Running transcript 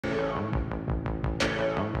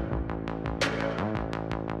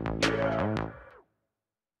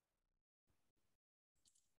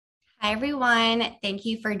Hi, everyone. Thank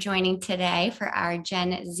you for joining today for our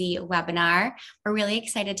Gen Z webinar. We're really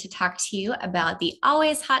excited to talk to you about the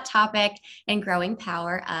always hot topic and growing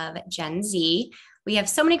power of Gen Z. We have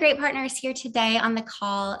so many great partners here today on the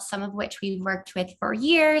call, some of which we've worked with for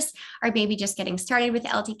years, or maybe just getting started with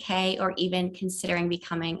LTK or even considering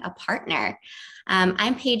becoming a partner.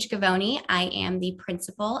 I'm Paige Govoni. I am the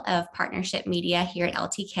principal of partnership media here at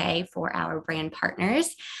LTK for our brand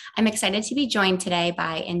partners. I'm excited to be joined today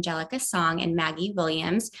by Angelica Song and Maggie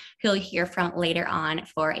Williams, who you'll hear from later on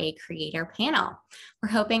for a creator panel. We're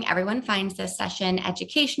hoping everyone finds this session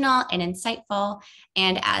educational and insightful.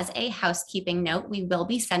 And as a housekeeping note, we will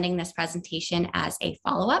be sending this presentation as a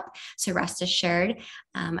follow-up. So rest assured,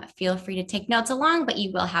 feel free to take notes along, but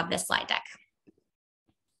you will have this slide deck.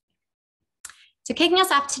 So kicking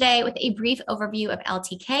us off today with a brief overview of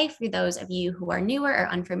LTK for those of you who are newer or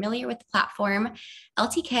unfamiliar with the platform.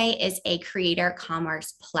 LTK is a creator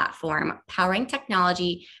commerce platform powering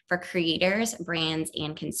technology for creators, brands,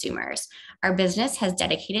 and consumers. Our business has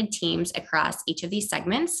dedicated teams across each of these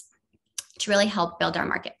segments to really help build our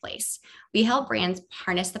marketplace. We help brands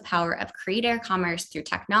harness the power of creator commerce through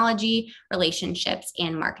technology, relationships,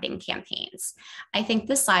 and marketing campaigns. I think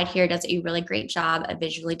this slide here does a really great job of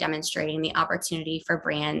visually demonstrating the opportunity for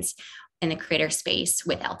brands in the creator space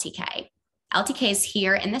with LTK. LTK is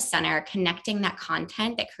here in the center, connecting that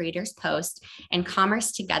content that creators post and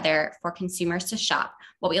commerce together for consumers to shop,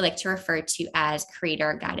 what we like to refer to as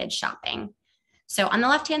creator guided shopping. So on the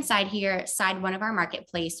left-hand side here, side one of our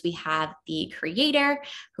marketplace, we have the creator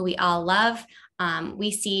who we all love.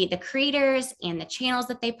 We see the creators and the channels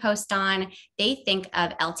that they post on. They think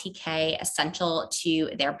of LTK essential to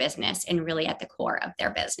their business and really at the core of their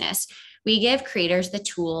business. We give creators the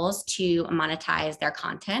tools to monetize their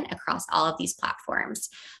content across all of these platforms.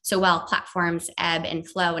 So while platforms ebb and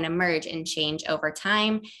flow and emerge and change over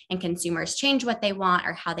time, and consumers change what they want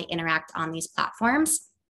or how they interact on these platforms,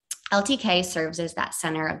 LTK serves as that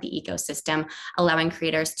center of the ecosystem, allowing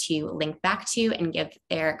creators to link back to and give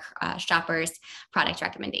their shoppers product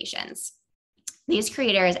recommendations. These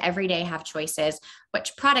creators every day have choices.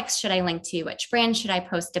 Which products should I link to? Which brands should I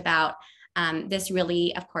post about? This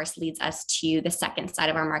really, of course, leads us to the second side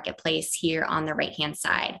of our marketplace here on the right-hand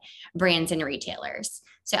side, brands and retailers.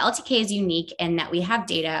 So LTK is unique in that we have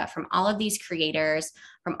data from all of these creators,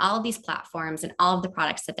 from all of these platforms and all of the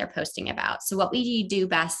products that they're posting about. So what we do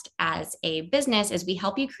best as a business is we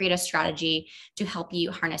help you create a strategy to help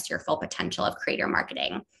you harness your full potential of creator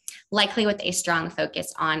marketing, likely with a strong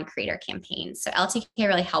focus on creator campaigns. So LTK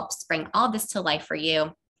really helps bring all of this to life for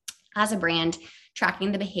you as a brand,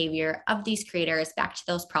 tracking the behavior of these creators back to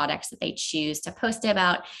those products that they choose to post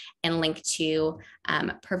about and link to,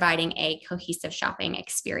 providing a cohesive shopping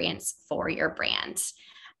experience for your brand.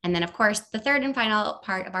 And then, of course, the third and final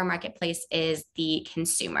part of our marketplace is the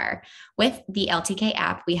consumer. With the LTK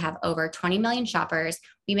app, we have over 20 million shoppers.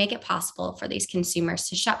 We make it possible for these consumers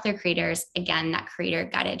to shop their creators, again, that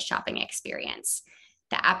creator-guided shopping experience.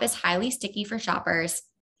 The app is highly sticky for shoppers,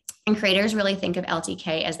 and creators really think of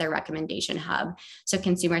LTK as their recommendation hub. So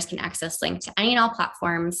consumers can access links to any and all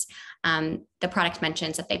platforms, the product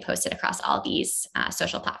mentions that they posted across all these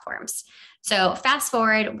social platforms. So fast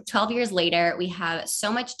forward 12 years later, we have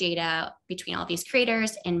so much data between all these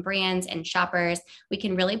creators and brands and shoppers. We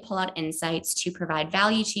can really pull out insights to provide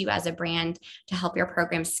value to you as a brand to help your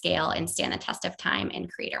program scale and stand the test of time in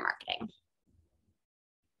creator marketing.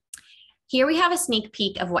 Here we have a sneak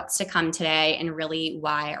peek of what's to come today and really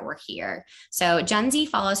why we're here. So Gen Z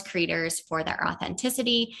follows creators for their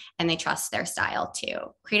authenticity and they trust their style too.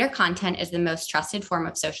 Creator content is the most trusted form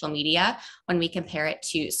of social media when we compare it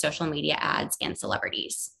to social media ads and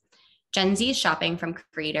celebrities. Gen Z is shopping from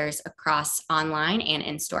creators across online and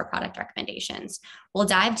in-store product recommendations. We'll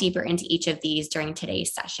dive deeper into each of these during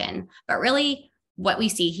today's session, but really what we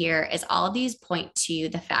see here is all of these point to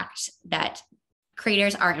the fact that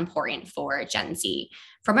creators are important for Gen Z.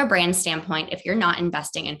 From a brand standpoint, if you're not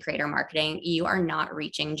investing in creator marketing, you are not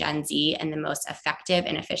reaching Gen Z in the most effective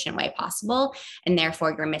and efficient way possible, and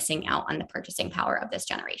therefore you're missing out on the purchasing power of this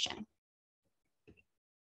generation.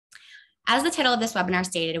 As the title of this webinar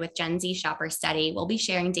stated, with Gen Z Shopper Study, we'll be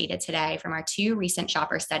sharing data today from our two recent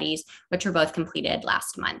shopper studies, which were both completed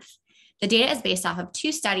last month. The data is based off of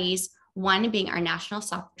two studies, one being our national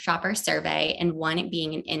shopper survey and one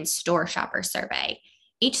being an in-store shopper survey.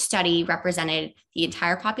 Each study represented the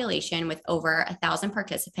entire population with over 1,000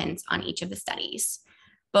 participants on each of the studies.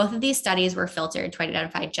 Both of these studies were filtered to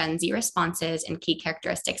identify Gen Z responses and key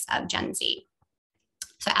characteristics of Gen Z.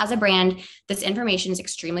 So as a brand, this information is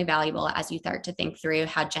extremely valuable as you start to think through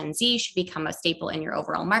how Gen Z should become a staple in your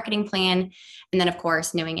overall marketing plan. And then, of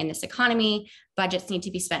course, knowing in this economy, budgets need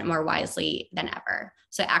to be spent more wisely than ever.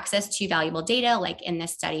 So access to valuable data, like in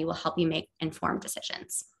this study, will help you make informed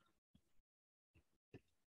decisions.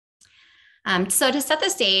 So to set the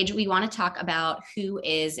stage, we want to talk about who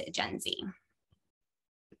is Gen Z.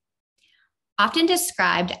 Often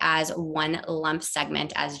described as one lump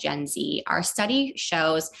segment as Gen Z, our study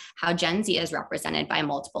shows how Gen Z is represented by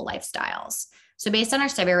multiple lifestyles. So based on our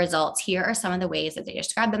survey results, here are some of the ways that they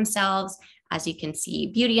describe themselves. As you can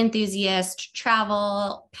see, beauty enthusiast,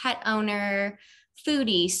 travel, pet owner,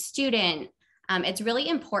 foodie, student. It's really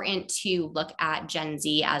important to look at Gen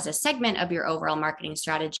Z as a segment of your overall marketing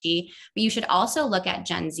strategy, but you should also look at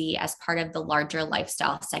Gen Z as part of the larger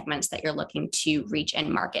lifestyle segments that you're looking to reach and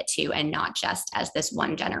market to, and not just as this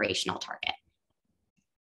one generational target.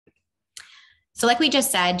 So like we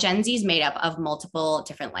just said, Gen Z is made up of multiple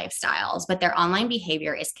different lifestyles, but their online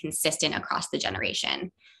behavior is consistent across the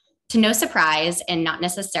generation. To no surprise, and not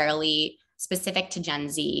necessarily specific to Gen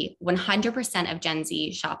Z, 100% of Gen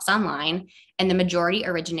Z shops online, and the majority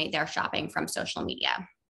originate their shopping from social media.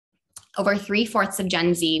 Over 3/4 of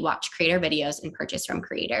Gen Z watch creator videos and purchase from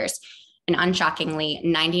creators, and unshockingly,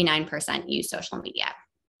 99% use social media.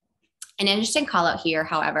 An interesting call out here,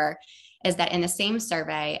 however, is that in the same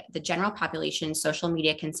survey, the general population social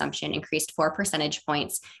media consumption increased 4 percentage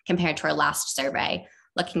points compared to our last survey,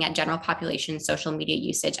 looking at general population social media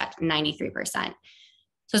usage at 93%.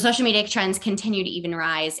 So social media trends continue to even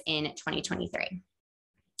rise in 2023.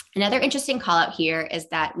 Another interesting call out here is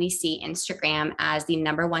that we see Instagram as the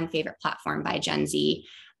 #1 favorite platform by Gen Z,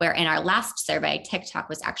 where in our last survey, TikTok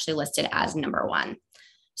was actually listed as #1.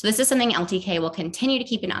 So this is something LTK will continue to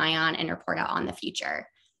keep an eye on and report out on the future.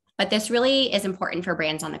 But this really is important for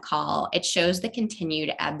brands on the call. It shows the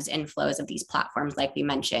continued ebbs and flows of these platforms, like we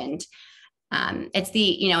mentioned. It's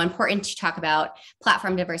important to talk about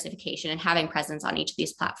platform diversification and having presence on each of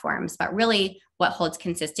these platforms. But really what holds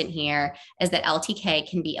consistent here is that LTK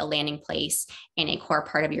can be a landing place and a core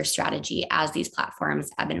part of your strategy as these platforms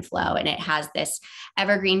ebb and flow. And it has this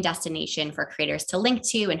evergreen destination for creators to link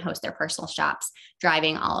to and host their personal shops,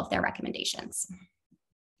 driving all of their recommendations.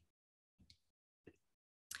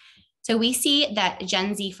 So we see that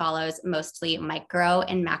Gen Z follows mostly micro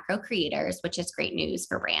and macro creators, which is great news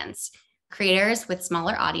for brands. Creators with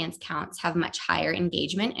smaller audience counts have much higher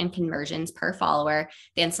engagement and conversions per follower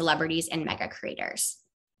than celebrities and mega creators.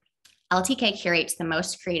 LTK curates the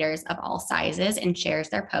most creators of all sizes and shares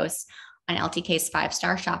their posts on LTK's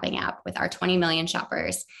 5-star shopping app with our 20 million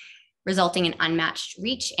shoppers, resulting in unmatched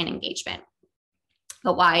reach and engagement.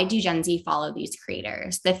 But why do Gen Z follow these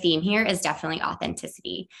creators? The theme here is definitely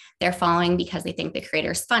authenticity. They're following because they think the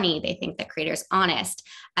creator's funny. They think the creator's honest.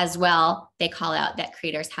 As well, they call out that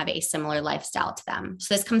creators have a similar lifestyle to them.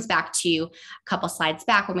 So this comes back to a couple slides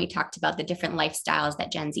back when we talked about the different lifestyles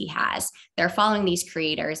that Gen Z has. They're following these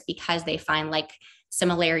creators because they find like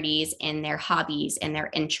similarities in their hobbies, in their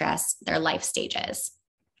interests, their life stages.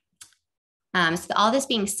 So all this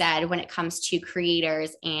being said, when it comes to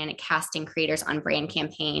creators and casting creators on brand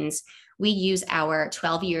campaigns, we use our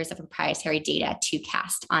 12 years of proprietary data to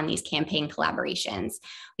cast on these campaign collaborations.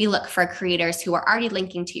 We look for creators who are already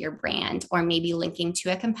linking to your brand or maybe linking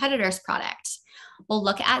to a competitor's product. We'll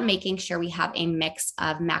look at making sure we have a mix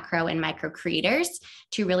of macro and micro creators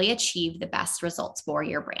to really achieve the best results for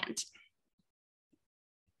your brand.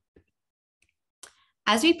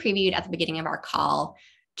 As we previewed at the beginning of our call,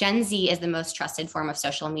 Gen Z is the most trusted form of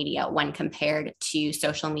social media when compared to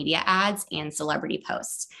social media ads and celebrity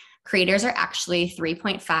posts. Creators are actually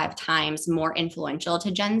 3.5 times more influential to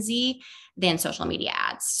Gen Z than social media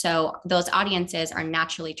ads. So those audiences are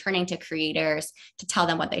naturally turning to creators to tell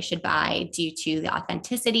them what they should buy due to the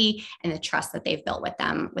authenticity and the trust that they've built with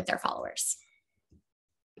them, with their followers.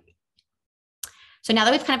 So now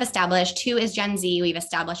that we've kind of established who is Gen Z, we've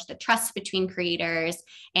established the trust between creators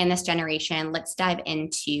and this generation, let's dive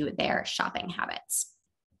into their shopping habits.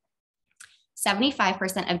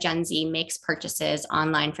 75% of Gen Z makes purchases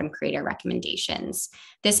online from creator recommendations.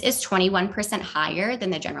 This is 21% higher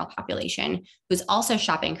than the general population, who's also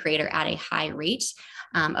shopping creator at a high rate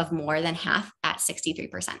of more than half at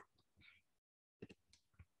 63%.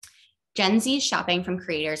 Gen Z is shopping from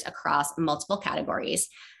creators across multiple categories.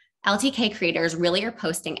 LTK creators really are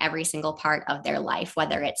posting every single part of their life,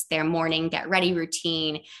 whether it's their morning get ready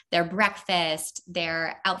routine, their breakfast,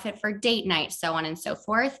 their outfit for date night, so on and so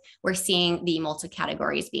forth. We're seeing the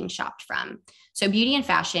multi-categories being shopped from. So beauty and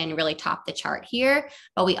fashion really top the chart here,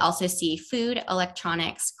 but we also see food,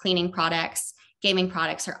 electronics, cleaning products, gaming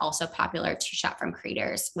products are also popular to shop from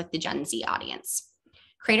creators with the Gen Z audience.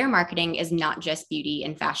 Creator marketing is not just beauty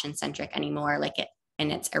and fashion centric anymore, like it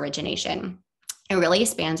in its origination. It really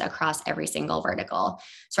spans across every single vertical.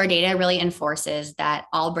 So our data really enforces that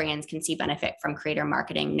all brands can see benefit from creator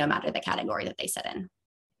marketing, no matter the category that they sit in.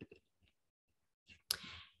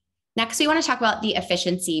 Next, we want to talk about the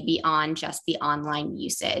efficiency beyond just the online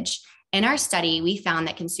usage. In our study, we found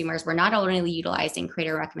that consumers were not only utilizing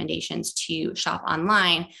creator recommendations to shop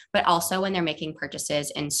online, but also when they're making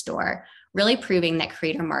purchases in store, really proving that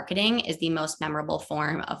creator marketing is the most memorable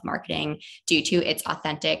form of marketing due to its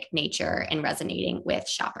authentic nature and resonating with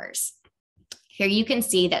shoppers. Here you can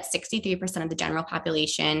see that 63% of the general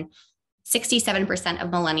population, 67% of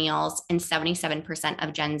millennials, and 77%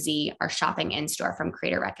 of Gen Z are shopping in store from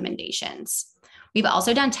creator recommendations. We've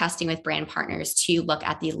also done testing with brand partners to look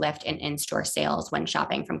at the lift in in-store sales when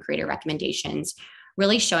shopping from creator recommendations,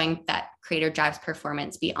 really showing that creator drives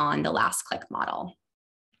performance beyond the last click model.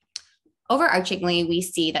 Overarchingly, we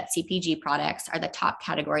see that CPG products are the top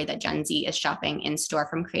category that Gen Z is shopping in store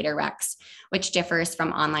from creator recs, which differs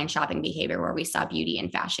from online shopping behavior where we saw beauty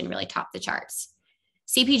and fashion really top the charts.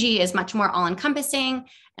 CPG is much more all-encompassing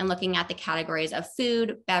and looking at the categories of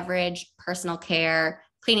food, beverage, personal care,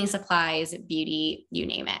 cleaning supplies, beauty, you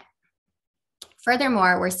name it.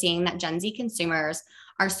 Furthermore, we're seeing that Gen Z consumers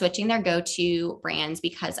are switching their go-to brands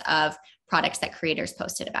because of products that creators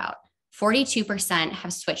posted about. 42%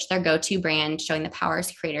 have switched their go-to brand, showing the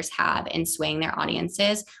powers creators have in swaying their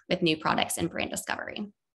audiences with new products and brand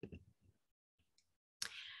discovery.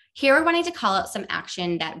 Here we're wanting to call out some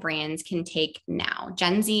action that brands can take now.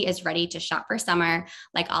 Gen Z is ready to shop for summer,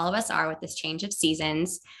 like all of us are with this change of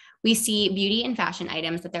seasons. We see beauty and fashion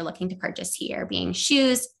items that they're looking to purchase here, being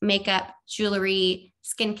shoes, makeup, jewelry,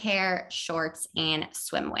 skincare, shorts, and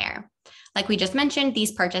swimwear. Like we just mentioned,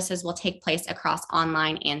 these purchases will take place across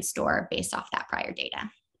online and store based off that prior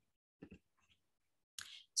data.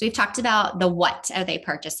 So we've talked about the what are they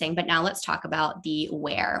purchasing, but now let's talk about the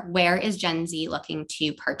where. Where is Gen Z looking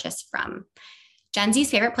to purchase from? Gen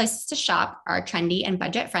Z's favorite places to shop are trendy and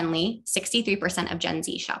budget friendly. 63% of Gen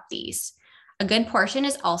Z shop these. A good portion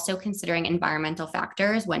is also considering environmental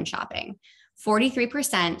factors when shopping.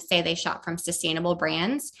 43% say they shop from sustainable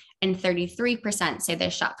brands, and 33% say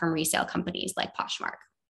they shop from resale companies like Poshmark.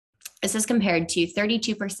 This is compared to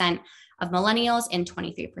 32% of millennials and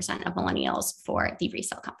 23% of millennials for the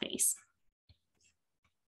resale companies.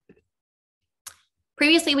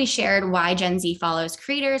 Previously, we shared why Gen Z follows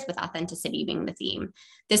creators, with authenticity being the theme.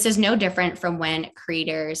 This is no different from when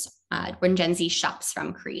Gen Z shops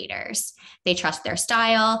from creators. They trust their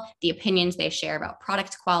style, the opinions they share about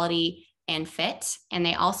product quality and fit, and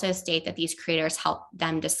they also state that these creators help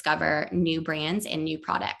them discover new brands and new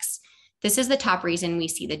products. This is the top reason we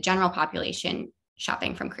see the general population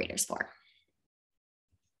shopping from creators for.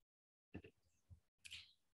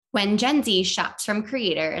 When Gen Z shops from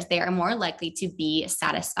creators, they are more likely to be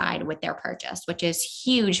satisfied with their purchase, which is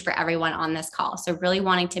huge for everyone on this call. So really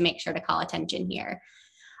wanting to make sure to call attention here.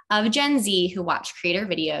 Of Gen Z who watch creator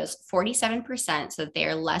videos, 47% said that they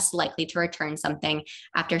are less likely to return something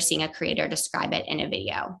after seeing a creator describe it in a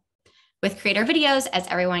video. With creator videos, as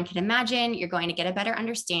everyone can imagine, you're going to get a better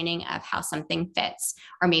understanding of how something fits,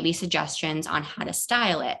 or maybe suggestions on how to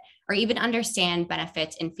style it, or even understand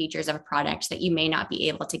benefits and features of a product that you may not be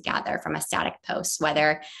able to gather from a static post,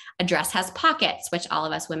 whether a dress has pockets, which all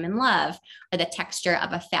of us women love, or the texture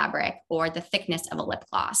of a fabric, or the thickness of a lip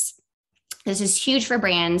gloss. This is huge for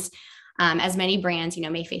brands, as many brands,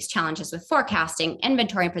 may face challenges with forecasting,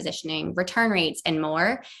 inventory positioning, return rates, and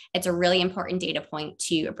more. It's a really important data point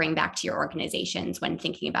to bring back to your organizations when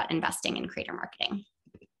thinking about investing in creator marketing.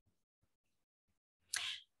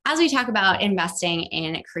 As we talk about investing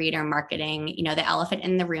in creator marketing, the elephant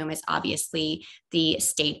in the room is obviously the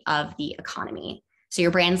state of the economy. So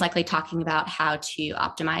your brand's likely talking about how to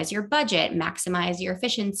optimize your budget, maximize your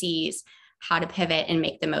efficiencies, how to pivot and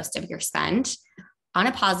make the most of your spend. On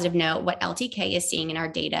a positive note, what LTK is seeing in our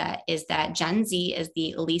data is that Gen Z is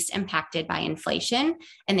the least impacted by inflation,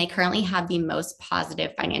 and they currently have the most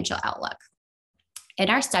positive financial outlook. In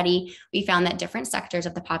our study, we found that different sectors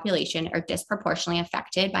of the population are disproportionately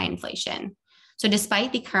affected by inflation. So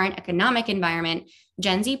despite the current economic environment,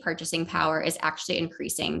 Gen Z purchasing power is actually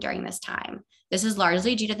increasing during this time. This is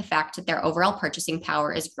largely due to the fact that their overall purchasing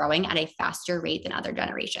power is growing at a faster rate than other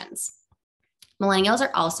generations. Millennials are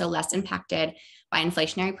also less impacted by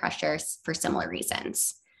inflationary pressures for similar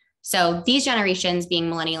reasons. So these generations, being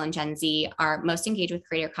millennial and Gen Z, are most engaged with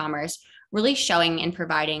creator commerce, really showing and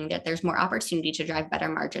providing that there's more opportunity to drive better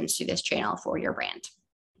margins through this channel for your brand.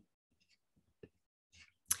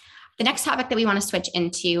 The next topic that we want to switch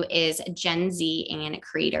into is Gen Z and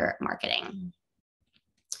creator marketing.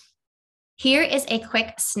 Here is a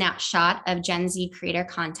quick snapshot of Gen Z creator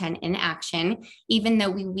content in action, even though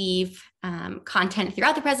we weave content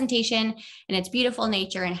throughout the presentation and its beautiful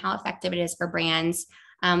nature and how effective it is for brands.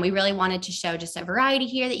 We really wanted to show just a variety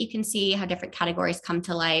here that you can see how different categories come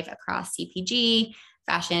to life across CPG,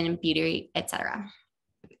 fashion, beauty, etc.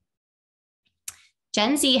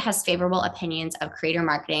 Gen Z has favorable opinions of creator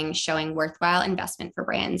marketing, showing worthwhile investment for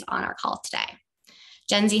brands on our call today.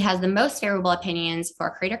 Gen Z has the most favorable opinions for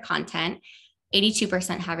creator content,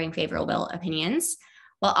 82% having favorable opinions,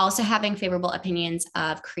 while also having favorable opinions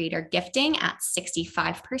of creator gifting at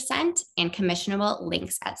 65% and commissionable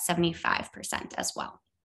links at 75% as well.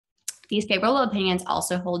 These favorable opinions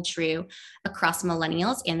also hold true across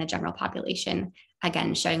millennials and the general population,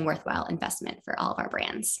 again, showing worthwhile investment for all of our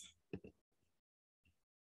brands.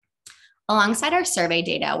 Alongside our survey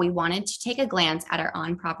data, we wanted to take a glance at our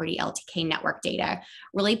on-property LTK network data,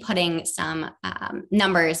 really putting some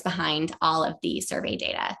numbers behind all of the survey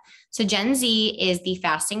data. So Gen Z is the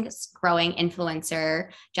fastest growing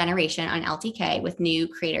influencer generation on LTK, with new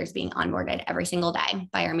creators being onboarded every single day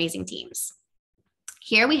by our amazing teams.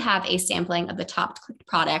 Here we have a sampling of the top clicked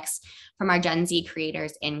products from our Gen Z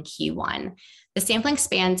creators in Q1. The sampling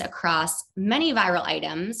spans across many viral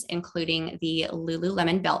items, including the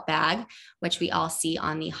Lululemon belt bag, which we all see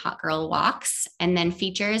on the Hot Girl Walks, and then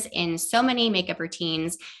features in so many makeup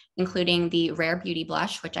routines, including the Rare Beauty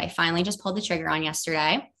blush, which I finally just pulled the trigger on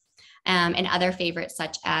yesterday, and other favorites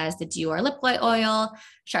such as the Dior lip oil,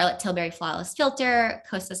 Charlotte Tilbury Flawless Filter,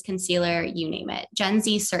 Kosas Concealer, you name it. Gen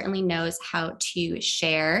Z certainly knows how to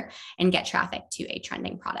share and get traffic to a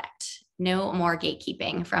trending product. No more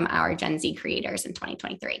gatekeeping from our Gen Z creators in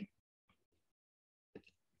 2023.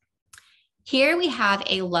 Here we have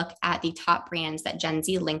a look at the top brands that Gen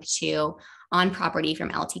Z linked to on property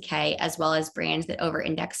from LTK, as well as brands that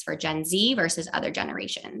over-index for Gen Z versus other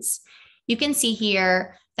generations. You can see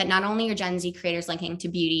here that not only are Gen Z creators linking to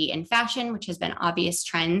beauty and fashion, which has been obvious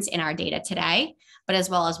trends in our data today, but as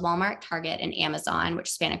well as Walmart, Target, and Amazon,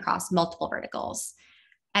 which span across multiple verticals.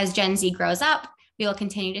 As Gen Z grows up, we will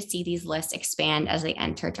continue to see these lists expand as they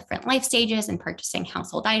enter different life stages and purchasing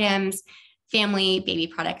household items, family, baby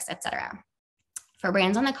products, etc. For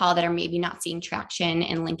brands on the call that are maybe not seeing traction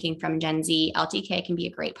and linking from Gen Z, LTK can be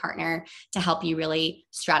a great partner to help you really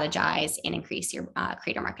strategize and increase your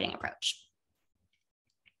creator marketing approach.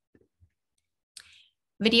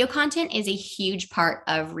 Video content is a huge part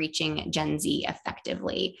of reaching Gen Z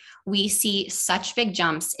effectively. We see such big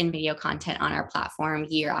jumps in video content on our platform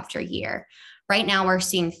year after year. Right now, we're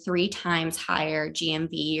seeing 3 times higher GMV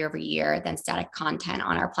year over year than static content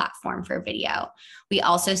on our platform for video. We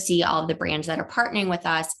also see all of the brands that are partnering with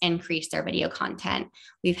us increase their video content.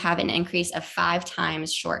 We've had an increase of 5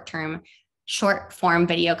 times short form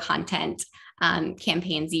video content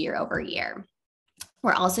campaigns year over year.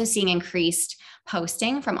 We're also seeing increased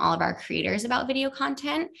posting from all of our creators about video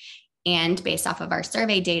content. And based off of our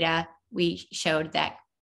survey data, we showed that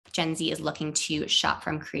Gen Z is looking to shop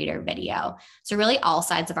from creator video. So really all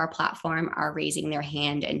sides of our platform are raising their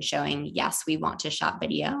hand and showing, yes, we want to shop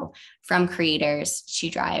video from creators to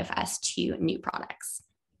drive us to new products.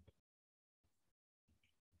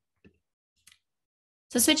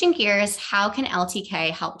 So switching gears, how can LTK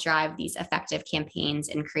help drive these effective campaigns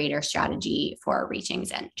and creator strategy for reaching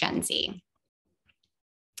Gen Z?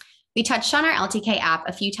 We touched on our LTK app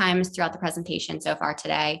a few times throughout the presentation so far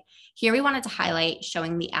today. Here we wanted to highlight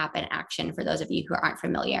showing the app in action for those of you who aren't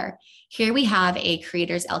familiar. Here we have a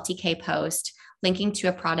creator's LTK post linking to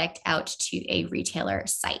a product out to a retailer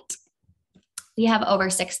site. We have over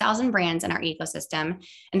 6,000 brands in our ecosystem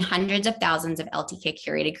and hundreds of thousands of LTK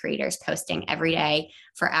curated creators posting every day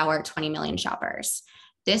for our 20 million shoppers.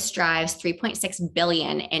 This drives 3.6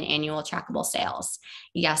 billion in annual trackable sales.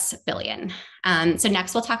 Yes, billion. So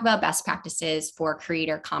next we'll talk about best practices for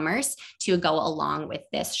creator commerce to go along with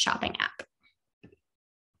this shopping app.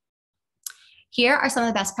 Here are some of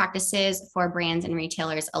the best practices for brands and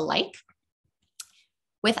retailers alike.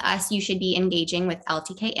 With us, you should be engaging with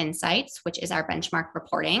LTK Insights, which is our benchmark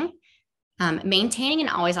reporting. Maintaining an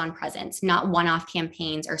always-on presence, not one-off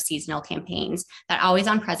campaigns or seasonal campaigns. That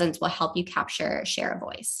always-on presence will help you capture share of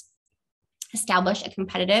voice. Establish a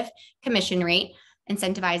competitive commission rate,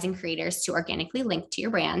 incentivizing creators to organically link to your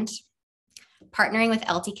brand. Partnering with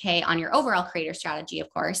LTK on your overall creator strategy, of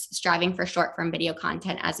course, striving for short-form video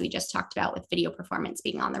content, as we just talked about with video performance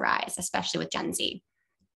being on the rise, especially with Gen Z.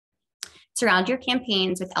 Surround your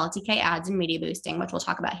campaigns with LTK ads and media boosting, which we'll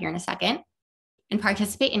talk about here in a second. And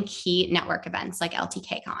participate in key network events like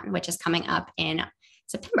LTK Con, which is coming up in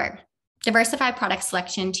September. Diversify product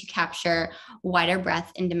selection to capture wider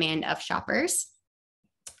breadth and demand of shoppers.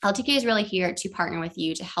 LTK is really here to partner with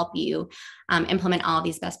you to help you implement all of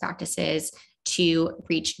these best practices to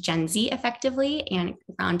reach Gen Z effectively and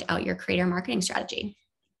round out your creator marketing strategy.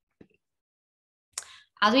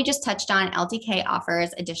 As we just touched on, LTK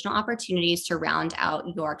offers additional opportunities to round out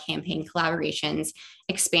your campaign collaborations,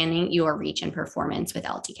 expanding your reach and performance with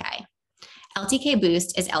LTK. LTK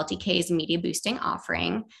Boost is LTK's media boosting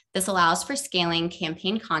offering. This allows for scaling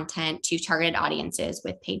campaign content to targeted audiences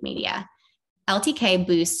with paid media. LTK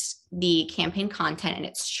boosts the campaign content in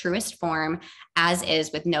its truest form, as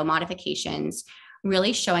is with no modifications,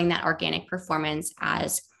 really showing that organic performance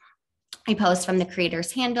as a post from the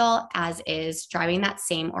creator's handle, as is driving that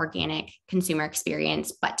same organic consumer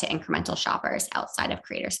experience, but to incremental shoppers outside of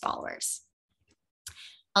creators' followers.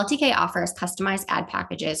 LTK offers customized ad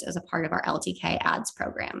packages as a part of our LTK ads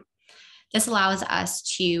program. This allows us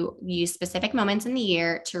to use specific moments in the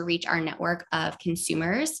year to reach our network of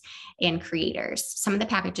consumers and creators. Some of the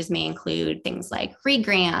packages may include things like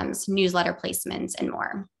regrams, newsletter placements, and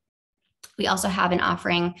more. We also have an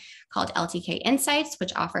offering called LTK Insights,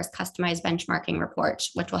 which offers customized benchmarking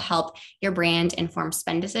reports, which will help your brand inform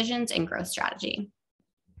spend decisions and growth strategy.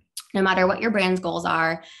 No matter what your brand's goals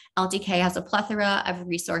are, LTK has a plethora of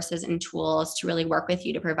resources and tools to really work with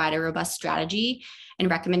you to provide a robust strategy and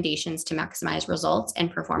recommendations to maximize results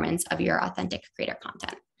and performance of your authentic creator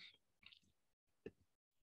content.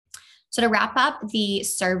 So to wrap up the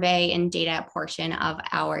survey and data portion of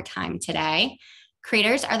our time today,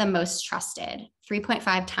 creators are the most trusted,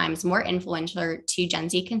 3.5 times more influential to Gen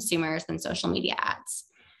Z consumers than social media ads.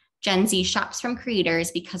 Gen Z shops from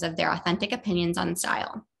creators because of their authentic opinions on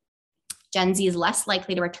style. Gen Z is less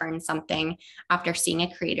likely to return something after seeing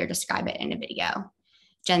a creator describe it in a video.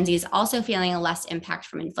 Gen Z is also feeling a less impact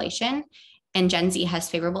from inflation, and Gen Z has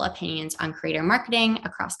favorable opinions on creator marketing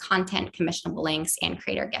across content, commissionable links, and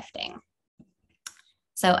creator gifting.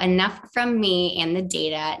 So enough from me and the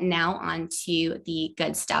data. Now on to the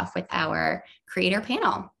good stuff with our creator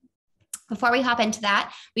panel. Before we hop into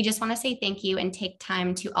that, we just want to say thank you and take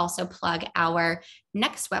time to also plug our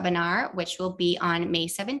next webinar, which will be on May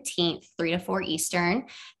 17th, 3 to 4 Eastern.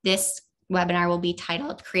 This webinar will be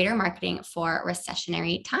titled Creator Marketing for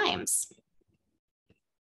Recessionary Times.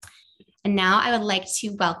 And now I would like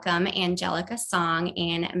to welcome Angelica Song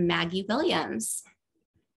and Maggie Williams.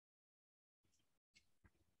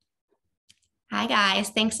 Hi guys,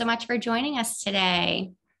 thanks so much for joining us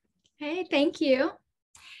today. Hey, thank you.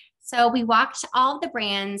 So we walked all of the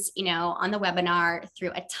brands, on the webinar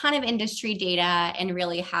through a ton of industry data and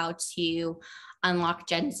really how to unlock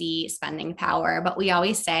Gen Z spending power. But we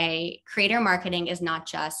always say creator marketing is not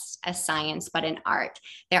just a science, but an art.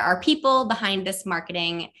 There are people behind this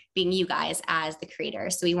marketing, being you guys as the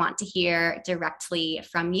creators. So we want to hear directly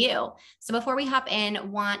from you. So before we hop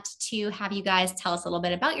in, want to have you guys tell us a little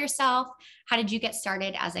bit about yourself. How did you get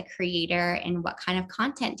started as a creator and what kind of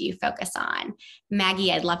content do you focus on?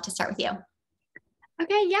 Maggie, I'd love to start with you.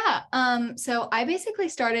 Okay, yeah. So I basically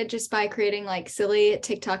started just by creating like silly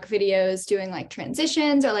TikTok videos, doing like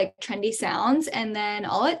transitions or like trendy sounds. And then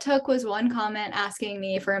all it took was one comment asking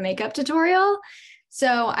me for a makeup tutorial.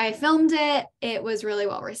 So I filmed it. It was really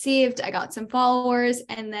well received. I got some followers,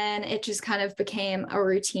 and then it just kind of became a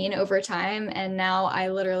routine over time. And now I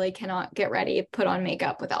literally cannot get ready, put on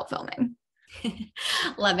makeup without filming.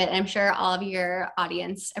 Love it. I'm sure all of your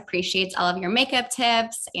audience appreciates all of your makeup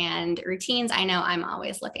tips and routines. I know I'm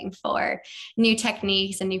always looking for new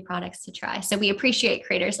techniques and new products to try. So we appreciate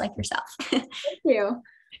creators like yourself. Thank you.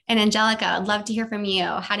 And Angelica, I'd love to hear from you.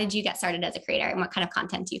 How did you get started as a creator and what kind of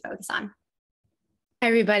content do you focus on? Hi,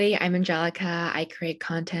 everybody. I'm Angelica. I create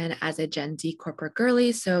content as a Gen Z corporate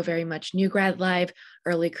girly, so very much new grad life,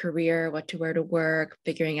 early career, what to wear to work,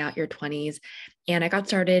 figuring out your 20s. And I got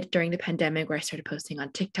started during the pandemic where I started posting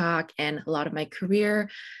on TikTok, and a lot of my career,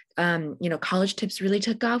 college tips really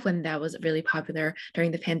took off when that was really popular during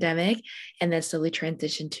the pandemic, and then slowly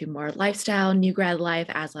transitioned to more lifestyle, new grad life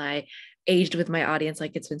as I aged with my audience,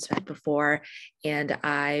 like it's been said before. And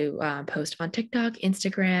I post on TikTok,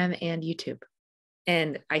 Instagram, and YouTube.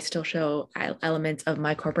 And I still show elements of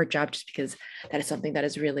my corporate job just because that is something that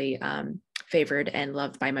is really favored and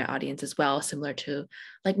loved by my audience as well, similar to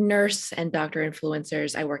like nurse and doctor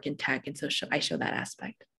influencers. I work in tech, and so I show that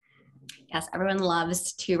aspect. Yes, everyone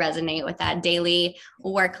loves to resonate with that daily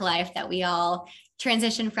work life that we all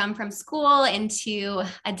transition from school into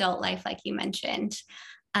adult life, like you mentioned.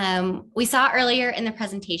 We saw earlier in the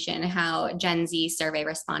presentation how Gen Z survey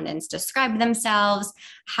respondents describe themselves.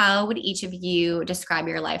 How would each of you describe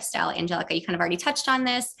your lifestyle? Angelica, you kind of already touched on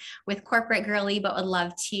this with corporate girly, but would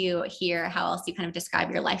love to hear how else you kind of describe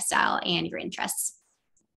your lifestyle and your interests.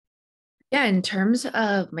 Yeah, in terms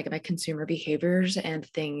of my consumer behaviors and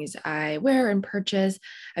things I wear and purchase,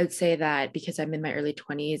 I would say that because I'm in my early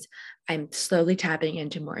 20s, I'm slowly tapping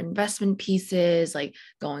into more investment pieces, like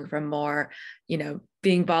going from more,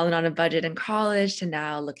 being balling on a budget in college to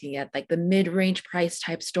now looking at like the mid-range price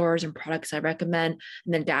type stores and products I recommend,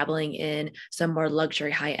 and then dabbling in some more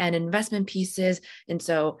luxury high-end investment pieces. And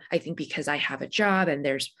so I think because I have a job and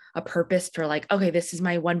there's a purpose for like, okay, this is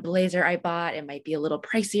my one blazer I bought. It might be a little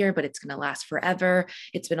pricier, but it's going to last forever.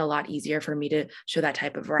 It's been a lot easier for me to show that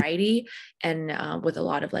type of variety. And with a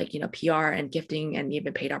lot of like, PR and gifting and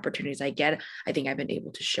even paid opportunities I get, I think I've been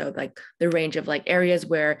able to show like the range of like areas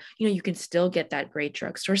where, you can still get that great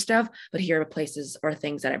drugstore stuff, but here are places or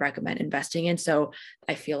things that I recommend investing in. So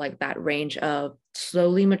I feel like that range of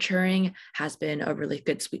slowly maturing has been a really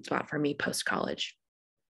good sweet spot for me post-college.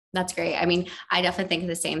 That's great. I mean, I definitely think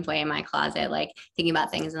the same way in my closet, like thinking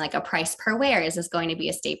about things in like a price per wear. Is this going to be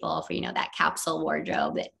a staple for, that capsule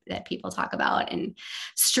wardrobe that people talk about and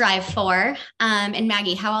strive for? And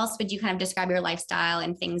Maggie, how else would you kind of describe your lifestyle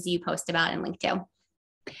and things you post about and link to?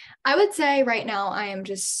 I would say right now I am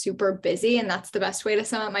just super busy, and that's the best way to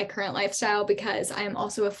sum up my current lifestyle because I am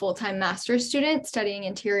also a full-time master's student studying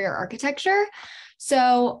interior architecture.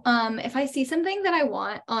 So if I see something that I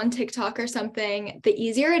want on TikTok or something, the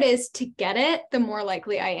easier it is to get it, the more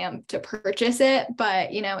likely I am to purchase it. But,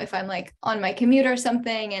 if I'm like on my commute or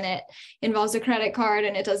something and it involves a credit card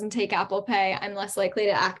and it doesn't take Apple Pay, I'm less likely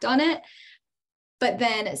to act on it. But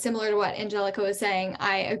then similar to what Angelica was saying,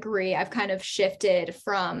 I agree. I've kind of shifted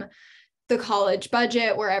from the college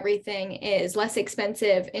budget where everything is less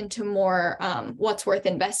expensive into more what's worth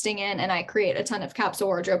investing in. And I create a ton of capsule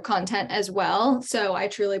wardrobe content as well. So I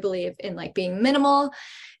truly believe in like being minimal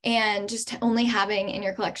and just only having in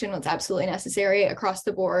your collection what's absolutely necessary across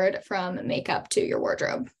the board from makeup to your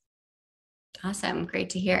wardrobe. Awesome.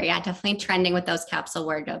 Great to hear. Yeah, definitely trending with those capsule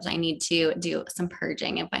wardrobes. I need to do some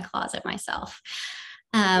purging of my closet myself.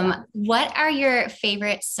 What are your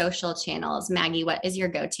favorite social channels? Maggie, what is your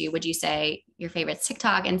go-to? Would you say your favorite's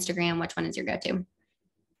TikTok, Instagram? Which one is your go-to?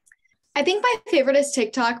 I think my favorite is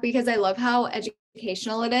TikTok because I love how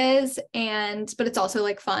educational it is but it's also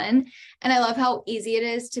like fun. And I love how easy it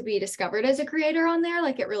is to be discovered as a creator on there.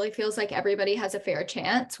 Like it really feels like everybody has a fair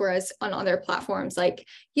chance. Whereas on other platforms like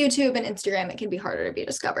YouTube and Instagram, it can be harder to be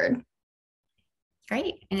discovered.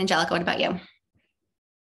 Great. And Angelica, what about you?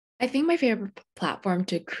 I think my favorite platform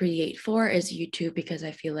to create for is YouTube because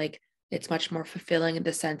I feel like it's much more fulfilling in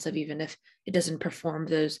the sense of even if it doesn't perform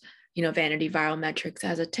those, vanity viral metrics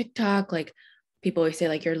as a TikTok, like people always say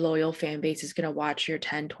like your loyal fan base is going to watch your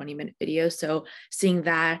 10, 20-minute videos. So seeing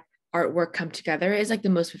that artwork come together is like the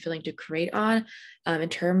most fulfilling to create on. In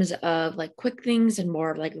terms of like quick things and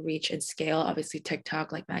more of like reach and scale, obviously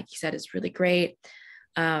TikTok, like Maggie said, is really great.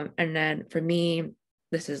 And then for me,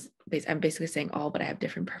 I'm basically saying all, but I have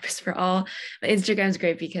different purpose for all. But Instagram is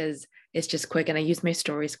great because it's just quick and I use my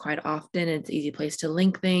stories quite often. It's an easy place to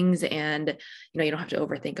link things and, you don't have to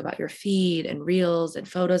overthink about your feed and reels and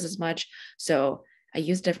photos as much. So I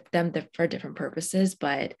use them for different purposes,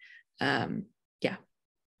 but yeah.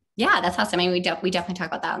 Yeah, that's awesome. I mean, we definitely talk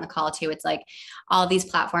about that on the call too. It's like all these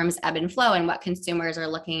platforms ebb and flow and what consumers are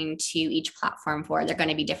looking to each platform for. They're going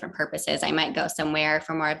to be different purposes. I might go somewhere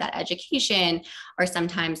for more of that education or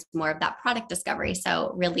sometimes more of that product discovery.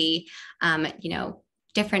 So really,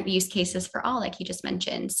 different use cases for all, like you just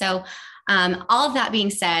mentioned. So all of that being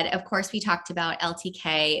said, of course, we talked about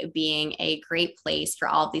LTK being a great place for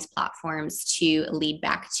all of these platforms to lead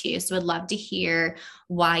back to. So I'd love to hear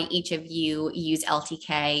why each of you use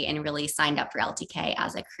LTK and really signed up for LTK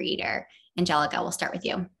as a creator. Angelica, we'll start with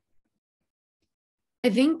you. I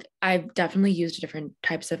think I've definitely used different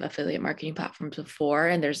types of affiliate marketing platforms before,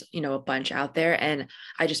 and there's, a bunch out there. And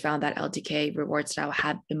I just found that LTK reward style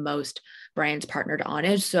had the most brands partnered on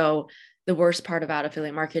it. So the worst part about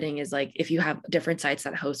affiliate marketing is like, if you have different sites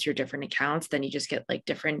that host your different accounts, then you just get like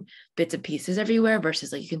different bits and pieces everywhere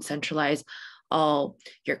versus like you can centralize all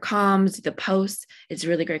your comms, the posts. It's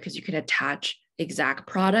really great because you can attach exact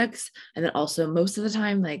products. And then also most of the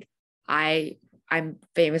time, like I'm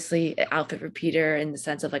famously an outfit repeater in the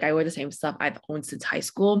sense of like I wear the same stuff I've owned since high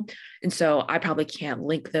school. And so I probably can't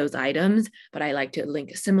link those items, but I like to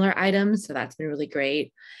link similar items. So that's been really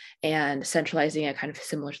great. And centralizing it kind of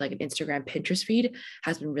similar to like an Instagram, Pinterest feed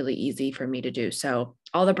has been really easy for me to do. So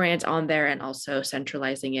all the brands on there and also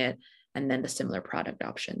centralizing it and then the similar product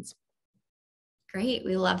options. Great.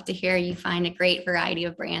 We love to hear you find a great variety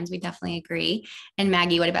of brands. We definitely agree. And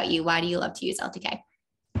Maggie, what about you? Why do you love to use LTK?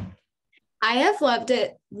 I have loved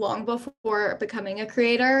it long before becoming a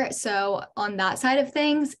creator. So on that side of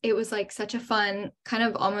things, it was like such a fun kind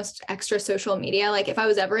of almost extra social media. Like if I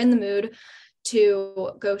was ever in the mood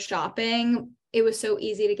to go shopping, it was so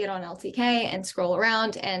easy to get on LTK and scroll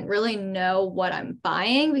around and really know what I'm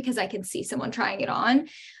buying because I can see someone trying it on.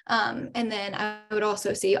 And then I would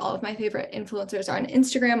also see all of my favorite influencers on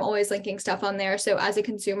Instagram, always linking stuff on there. So as a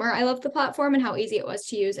consumer, I love the platform and how easy it was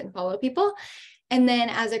to use and follow people. And then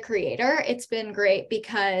as a creator, it's been great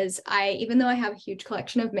because even though I have a huge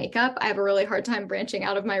collection of makeup, I have a really hard time branching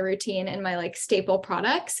out of my routine and my like staple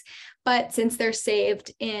products. But since they're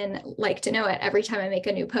saved in Like to Know It, every time I make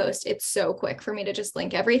a new post, it's so quick for me to just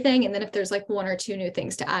link everything. And then if there's like one or two new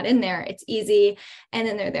things to add in there, it's easy. And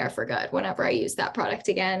then they're there for good whenever I use that product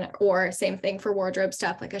again, or same thing for wardrobe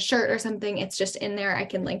stuff, like a shirt or something, it's just in there. I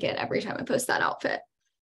can link it every time I post that outfit.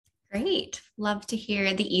 Great. Love to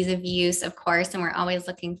hear the ease of use, of course. And we're always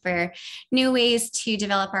looking for new ways to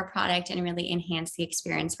develop our product and really enhance the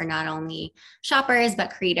experience for not only shoppers,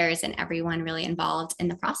 but creators and everyone really involved in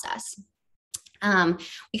the process.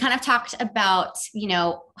 We kind of talked about,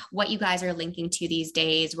 what you guys are linking to these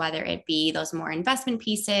days, whether it be those more investment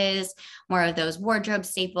pieces, more of those wardrobe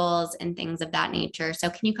staples and things of that nature. So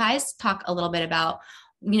can you guys talk a little bit about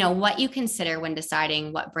what you consider when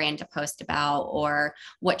deciding what brand to post about or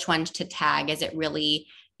which ones to tag? Is it really,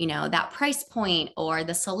 that price point or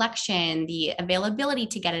the selection, the availability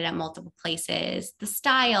to get it at multiple places, the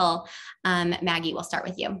style? Maggie, we'll start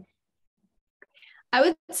with you. I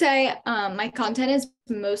would say my content is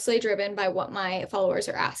mostly driven by what my followers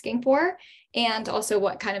are asking for and also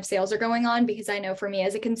what kind of sales are going on, because I know for me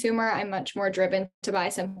as a consumer, I'm much more driven to buy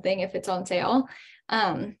something if it's on sale.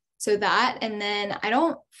 So that, and then I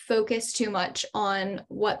don't focus too much on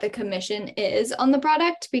what the commission is on the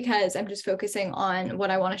product because I'm just focusing on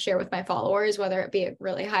what I want to share with my followers, whether it be a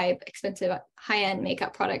really expensive, high-end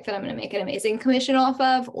makeup product that I'm going to make an amazing commission off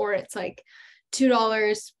of, or it's like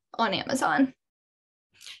 $2 on Amazon.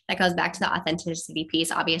 That goes back to the authenticity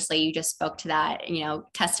piece. Obviously, you just spoke to that,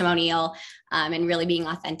 testimonial and really being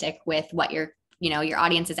authentic with what your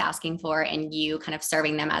audience is asking for and you kind of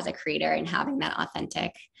serving them as a creator and having that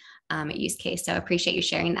authentic use case. So I appreciate you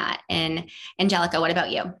sharing that. And Angelica, what about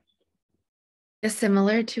you?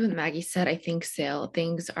 Similar to what Maggie said, I think sale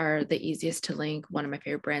things are the easiest to link. One of my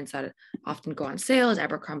favorite brands that often go on sale is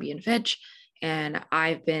Abercrombie & Fitch. And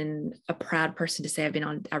I've been a proud person to say I've been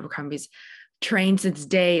on Abercrombie's train since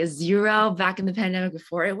day zero back in the pandemic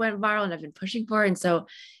before it went viral, and I've been pushing for it. And so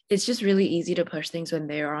it's just really easy to push things when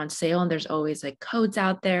they are on sale, and there's always like codes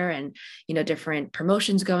out there and different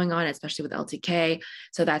promotions going on, especially with LTK.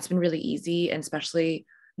 So that's been really easy, and especially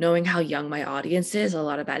knowing how young my audience is, a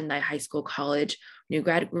lot of that in that high school, college, new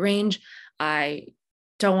grad range. I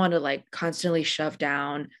don't want to like constantly shove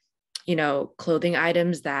down clothing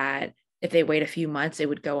items that if they wait a few months, it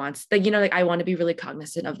would go on. I want to be really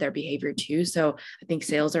cognizant of their behavior too. So I think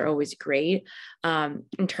sales are always great.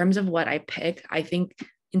 In terms of what I pick, I think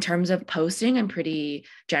in terms of posting, I'm pretty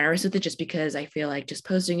generous with it just because I feel like just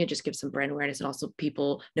posting it just gives some brand awareness and also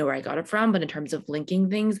people know where I got it from. But in terms of linking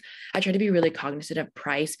things, I try to be really cognizant of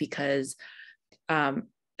price because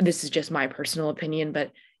this is just my personal opinion,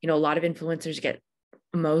 but a lot of influencers get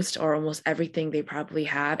most or almost everything they probably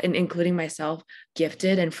have, and including myself,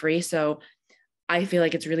 gifted and free. So I feel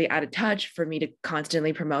like it's really out of touch for me to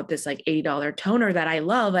constantly promote this like $80 toner that I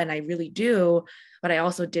love, and I really do, but I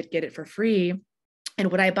also did get it for free.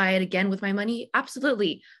 And would I buy it again with my money?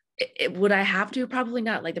 Absolutely. Would I have to? Probably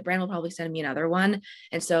not. Like the brand will probably send me another one.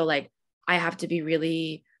 And so like I have to be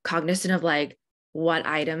really cognizant of like what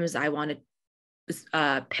items I want to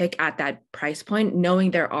pick at that price point,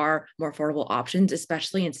 knowing there are more affordable options,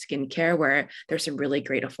 especially in skincare where there's some really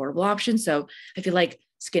great affordable options. So I feel like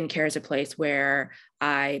skincare is a place where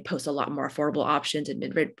I post a lot more affordable options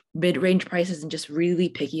and mid-range prices and just really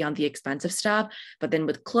picky on the expensive stuff. But then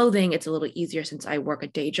with clothing, it's a little easier since I work a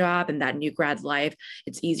day job and that new grad life,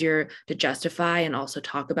 it's easier to justify and also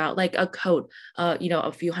talk about like a coat,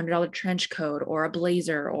 a few $100 trench coat or a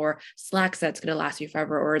blazer or slacks that's going to last you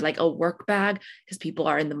forever, or like a work bag, because people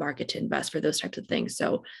are in the market to invest for those types of things.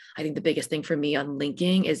 So I think the biggest thing for me on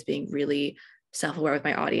linking is being really self-aware with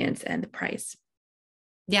my audience and the price.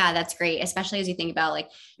 Yeah, that's great, especially as you think about like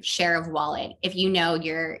share of wallet. If you know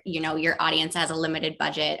your audience has a limited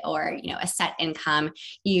budget or, a set income,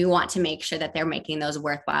 you want to make sure that they're making those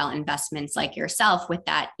worthwhile investments like yourself with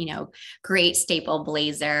that, great staple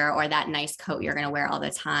blazer or that nice coat you're going to wear all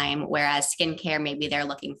the time. Whereas skincare, maybe they're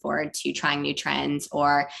looking forward to trying new trends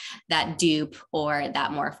or that dupe or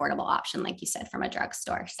that more affordable option, like you said, from a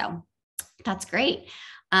drugstore. So that's great.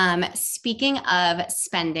 Speaking of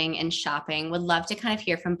spending and shopping, would love to kind of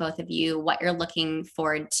hear from both of you what you're looking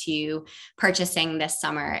forward to purchasing this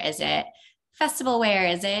summer. Is it festival wear?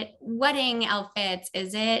 Is it wedding outfits?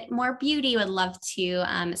 Is it more beauty? Would love to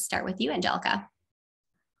start with you, Angelica.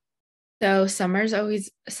 So summer's always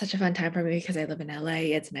such a fun time for me because I live in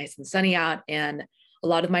LA. It's nice and sunny out, and a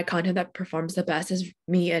lot of my content that performs the best is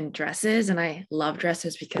me in dresses. And I love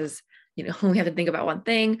dresses because we have to think about one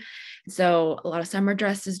thing. So a lot of summer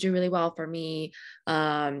dresses do really well for me,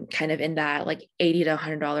 kind of in that like $80 to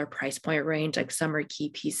 $100 price point range, like summer key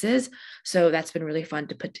pieces. So that's been really fun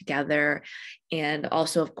to put together. And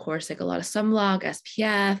also, of course, like a lot of sunblock,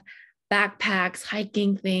 SPF, backpacks,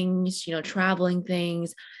 hiking things, traveling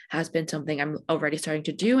things has been something I'm already starting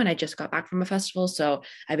to do. And I just got back from a festival. So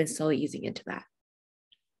I've been slowly easing into that.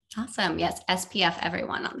 Awesome. Yes, SPF,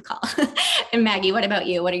 everyone on the call. And Maggie, what about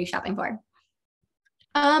you? What are you shopping for?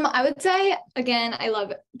 I would say, again, I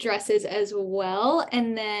love dresses as well.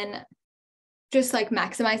 And then just like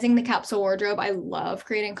maximizing the capsule wardrobe. I love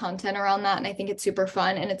creating content around that. And I think it's super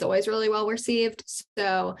fun and it's always really well received.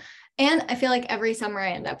 So, and I feel like every summer I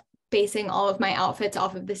end up basing all of my outfits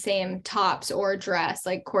off of the same tops or dress.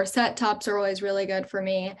 Like corset tops are always really good for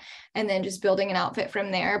me. And then just building an outfit from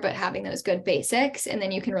there, but having those good basics. And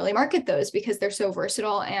then you can really market those because they're so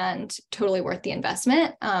versatile and totally worth the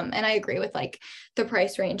investment. And I agree with like the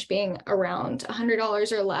price range being around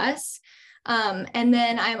 $100 or less. And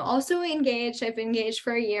then I'm also engaged. I've been engaged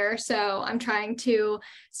for a year. So I'm trying to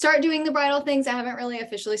start doing the bridal things. I haven't really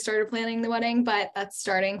officially started planning the wedding, but that's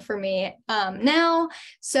starting for me now.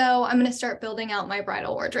 So I'm going to start building out my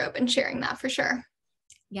bridal wardrobe and sharing that for sure.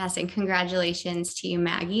 Yes, and congratulations to you,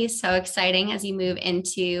 Maggie. So exciting as you move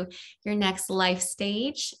into your next life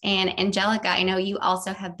stage. And Angelica, I know you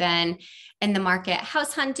also have been in the market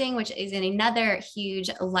house hunting, which is in another huge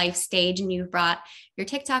life stage, and you've brought your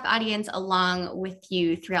TikTok audience along with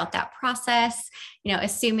you throughout that process.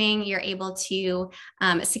 Assuming you're able to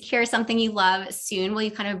secure something you love soon, will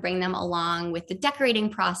you kind of bring them along with the decorating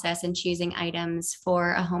process and choosing items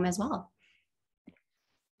for a home as well?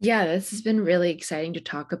 Yeah, this has been really exciting to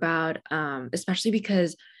talk about, especially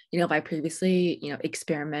because, I previously,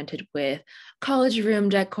 experimented with college room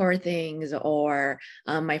decor things or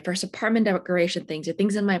my first apartment decoration things or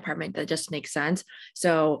things in my apartment that just make sense.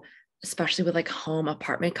 So especially with like home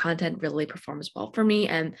apartment content really performs well for me.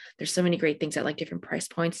 And there's so many great things at like different price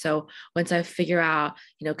points. So once I figure out,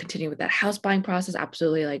 continue with that house buying process,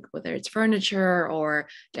 absolutely, like whether it's furniture or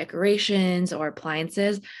decorations or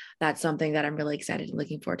appliances, that's something that I'm really excited and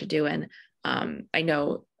looking forward to do. And I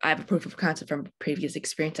know I have a proof of concept from previous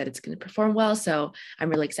experience that it's going to perform well. So I'm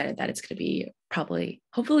really excited that it's going to be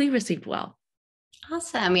hopefully received well.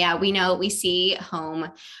 Awesome. Yeah, we see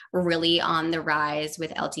home really on the rise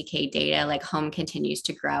with LTK data. Like home continues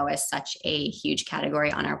to grow as such a huge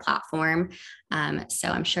category on our platform. So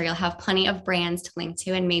I'm sure you'll have plenty of brands to link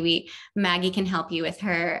to, and maybe Maggie can help you with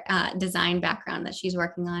her design background that she's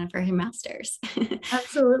working on for her master's.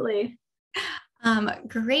 Absolutely.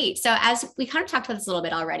 Great. So as we kind of talked about this a little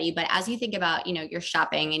bit already, but as you think about, your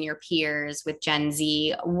shopping and your peers with Gen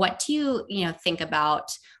Z, what do you, think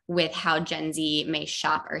about with how Gen Z may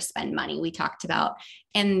shop or spend money? We talked about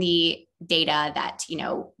in the data that,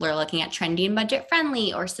 we're looking at trendy and budget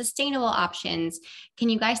friendly or sustainable options. Can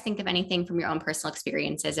you guys think of anything from your own personal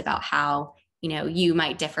experiences about how, you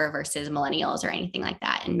might differ versus millennials or anything like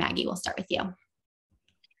that? And Maggie, we'll start with you.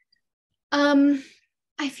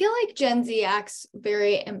 I feel like Gen Z acts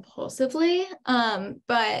very impulsively,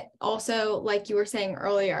 but also, like you were saying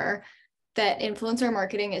earlier, that influencer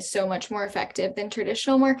marketing is so much more effective than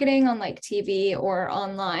traditional marketing on like TV or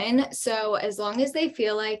online. So as long as they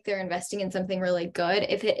feel like they're investing in something really good,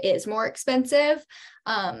 if it is more expensive,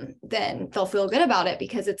 then they'll feel good about it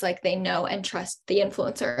because it's like they know and trust the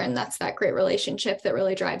influencer, and that's that great relationship that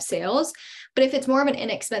really drives sales. But if it's more of an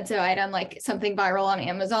inexpensive item, like something viral on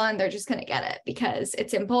Amazon, they're just going to get it because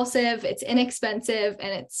it's impulsive, it's inexpensive,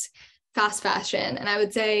 and it's fast fashion. And I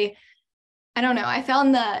would say, I don't know, I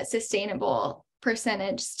found the sustainable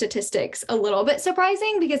percentage statistics a little bit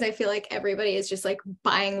surprising because I feel like everybody is just like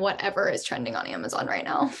buying whatever is trending on Amazon right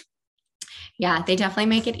now. Yeah, they definitely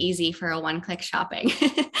make it easy for a one-click shopping.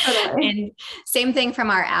 Totally. And same thing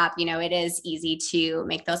from our app, it is easy to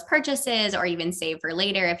make those purchases or even save for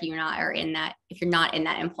later if you're not in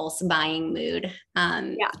that impulse buying mood.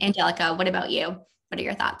 Yeah. Angelica, what about you? What are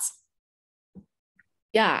your thoughts?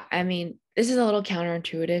 Yeah, I mean, this is a little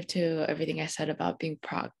counterintuitive to everything I said about being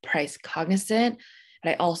price cognizant.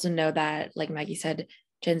 And I also know that, like Maggie said,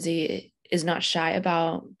 Gen Z is not shy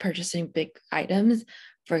about purchasing big items.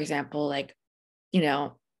 For example, like,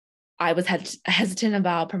 I was hesitant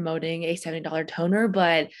about promoting a $70 toner,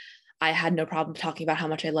 but I had no problem talking about how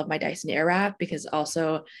much I love my Dyson Airwrap, because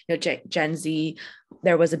also, Gen Z,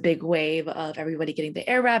 there was a big wave of everybody getting the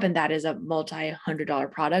Airwrap, and that is a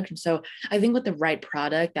multi-$100 product. And so I think with the right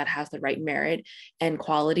product that has the right merit and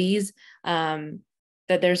qualities,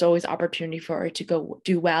 that there's always opportunity for it to go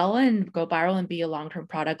do well and go viral and be a long-term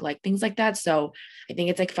product, like things like that. So I think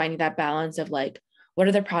it's like finding that balance of like, what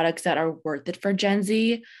are the products that are worth it for Gen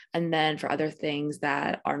Z? And then for other things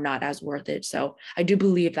that are not as worth it. So I do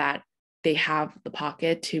believe that they have the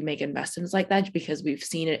pocket to make investments like that, because we've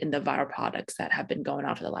seen it in the viral products that have been going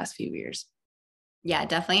on for the last few years. Yeah,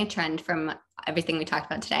 definitely a trend from everything we talked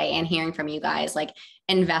about today and hearing from you guys. Like,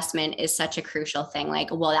 investment is such a crucial thing.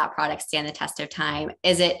 Like, will that product stand the test of time?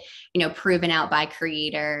 Is it, proven out by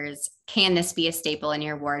creators? Can this be a staple in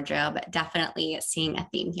your wardrobe? Definitely seeing a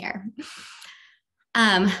theme here.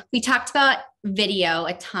 We talked about video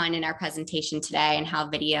a ton in our presentation today, and how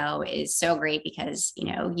video is so great because,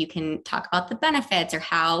 you can talk about the benefits or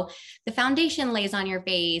how the foundation lays on your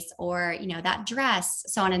face, or, that dress,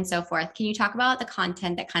 so on and so forth. Can you talk about the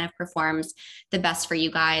content that kind of performs the best for you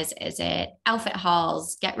guys? Is it outfit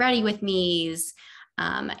hauls, get ready with me's,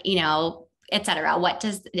 etc.?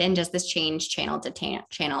 Does this change channel to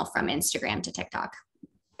channel from Instagram to TikTok?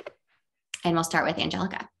 And we'll start with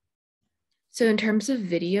Angelica. So in terms of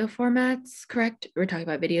video formats, correct? We're talking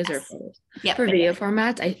about videos. Yes. Or photos? Yep. For video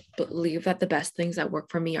formats, I believe that the best things that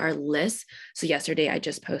work for me are lists. So yesterday I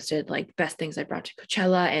just posted like best things I brought to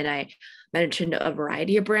Coachella, and I mentioned a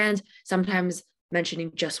variety of brands. Sometimes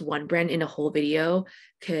mentioning just one brand in a whole video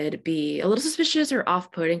could be a little suspicious or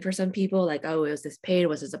off-putting for some people, like, oh, was this paid?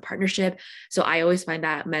 Was this a partnership? So I always find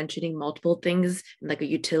that mentioning multiple things, like a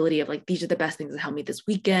utility of like, these are the best things that helped me this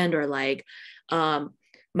weekend, or like,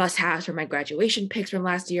 must-haves for my graduation picks from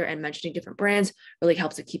last year, and mentioning different brands really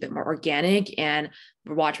helps to keep it more organic and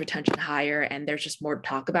watch retention higher. And there's just more to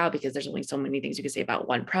talk about because there's only so many things you can say about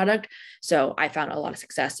one product. So I found a lot of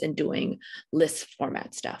success in doing list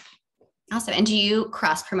format stuff. Awesome. And do you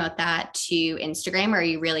cross promote that to Instagram, or are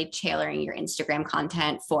you really tailoring your Instagram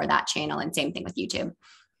content for that channel? And same thing with YouTube.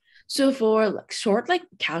 So for like short, like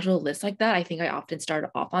casual lists like that, I think I often start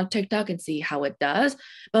off on TikTok and see how it does.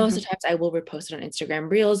 But most of the times I will repost it on Instagram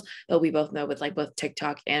Reels, but we both know with like both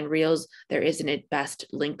TikTok and Reels, there isn't a best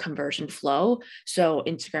link conversion flow. So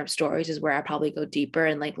Instagram Stories is where I probably go deeper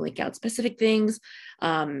and like link out specific things,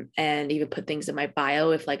 and even put things in my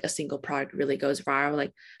bio if like a single product really goes viral.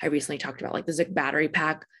 Like I recently talked about like the Zik battery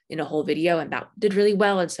pack in a whole video, and that did really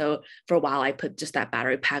well. And so for a while I put just that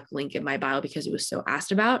battery pack link in my bio because it was so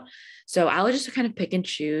asked about. So I'll just kind of pick and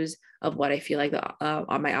choose of what I feel like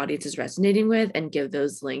my audience is resonating with, and give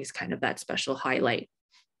those links kind of that special highlight.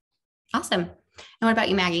 Awesome. And what about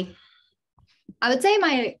you, Maggie? I would say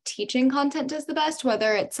my teaching content does the best,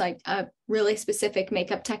 whether it's like a really specific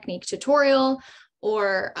makeup technique tutorial,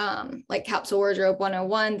 or like Capsule Wardrobe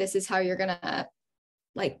 101. This is how you're going to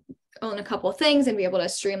like own a couple of things and be able to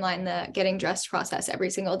streamline the getting dressed process every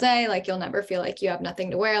single day. Like you'll never feel like you have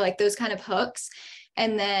nothing to wear, like those kind of hooks.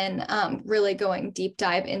 And then really going deep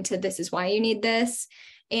dive into this is why you need this,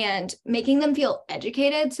 and making them feel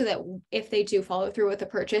educated so that if they do follow through with a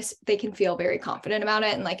purchase, they can feel very confident about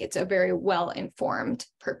it. And like, it's a very well-informed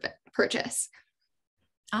purchase.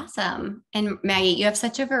 Awesome. And Maggie, you have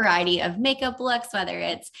such a variety of makeup looks, whether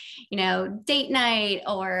it's, date night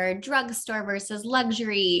or drugstore versus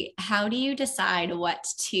luxury. How do you decide what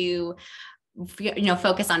to,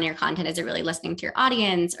 focus on your content? Is it really listening to your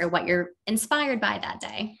audience or what you're inspired by that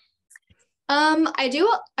day?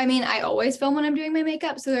 I always film when I'm doing my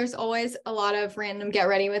makeup. So there's always a lot of random get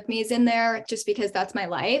ready with me's in there just because that's my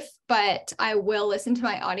life, but I will listen to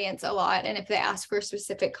my audience a lot. And if they ask for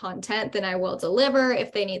specific content, then I will deliver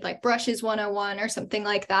if they need like brushes 101 or something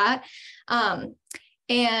like that.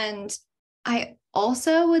 And I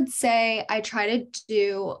also would say I try to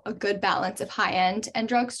do a good balance of high end and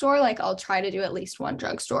drugstore. Like I'll try to do at least one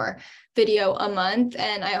drugstore video a month.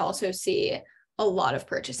 And I also see a lot of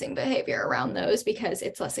purchasing behavior around those because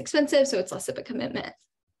it's less expensive. So it's less of a commitment.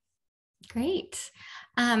 Great.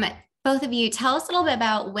 Both of you, tell us a little bit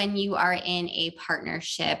about when you are in a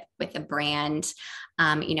partnership with a brand,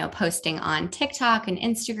 posting on TikTok and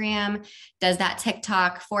Instagram. Does that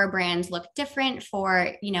TikTok for brands look different for,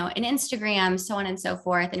 an Instagram, so on and so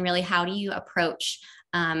forth? And really, how do you approach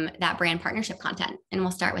that brand partnership content? And we'll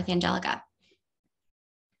start with Angelica.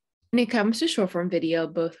 When it comes to short form video,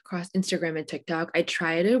 both across Instagram and TikTok, I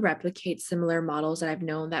try to replicate similar models that I've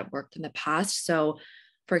known that worked in the past. So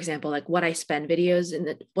for example, like what I spend in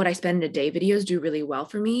a day videos do really well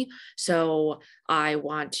for me. So I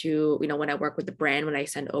want to, when I work with the brand, when I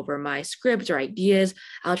send over my scripts or ideas,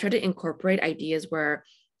 I'll try to incorporate ideas where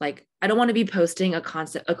like, I don't want to be posting a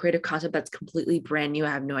creative concept that's completely brand new.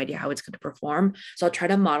 I have no idea how it's going to perform. So I'll try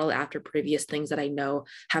to model after previous things that I know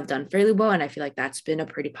have done fairly well. And I feel like that's been a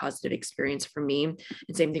pretty positive experience for me. And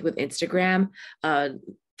same thing with Instagram.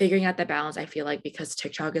 Figuring out that balance, I feel like because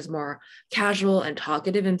TikTok is more casual and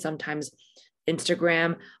talkative, and sometimes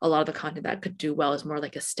Instagram, a lot of the content that could do well is more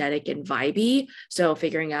like aesthetic and vibey. So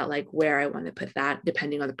figuring out like where I want to put that,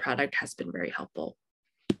 depending on the product, has been very helpful.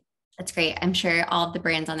 That's great. I'm sure all of the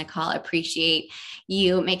brands on the call appreciate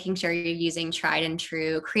you making sure you're using tried and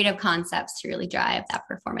true creative concepts to really drive that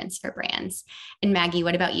performance for brands. And Maggie,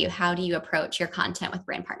 what about you? How do you approach your content with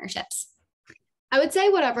brand partnerships? I would say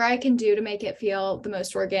whatever I can do to make it feel the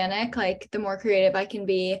most organic, like the more creative I can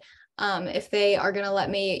be. If they are going to let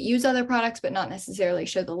me use other products, but not necessarily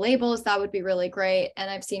show the labels, that would be really great. And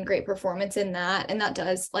I've seen great performance in that. And that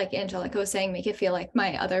does, like Angelica was saying, make it feel like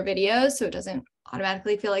my other videos. So it doesn't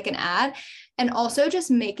automatically feel like an ad. And also just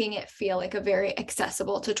making it feel like a very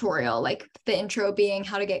accessible tutorial, like the intro being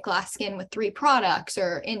how to get glass skin with 3 products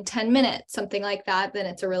or in 10 minutes, something like that. Then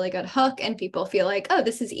it's a really good hook and people feel like, oh,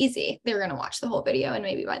 this is easy. They're going to watch the whole video and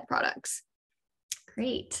maybe buy the products.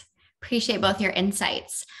 Great. Appreciate both your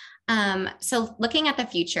insights. So looking at the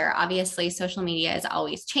future, obviously social media is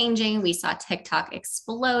always changing. We saw TikTok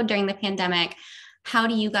explode during the pandemic. How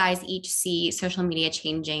do you guys each see social media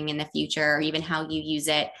changing in the future, or even how you use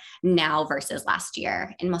it now versus last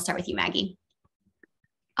year? And we'll start with you, Maggie.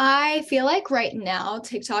 I feel like right now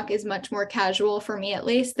TikTok is much more casual for me, at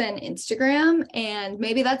least, than Instagram. And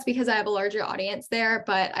maybe that's because I have a larger audience there,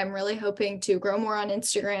 but I'm really hoping to grow more on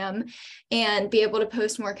Instagram and be able to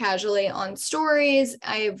post more casually on stories.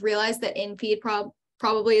 I've realized that in-feed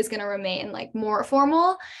probably is going to remain like more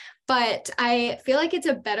formal, but I feel like it's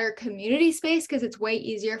a better community space because it's way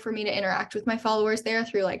easier for me to interact with my followers there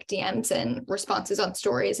through like DMs and responses on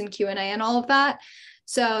stories and Q&A and all of that.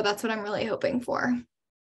 So that's what I'm really hoping for.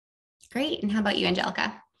 Great. And how about you,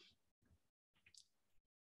 Angelica?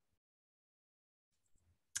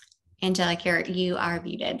 Angelica, you are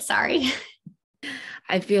muted. Sorry.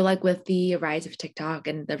 I feel like with the rise of TikTok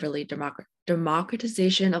and the really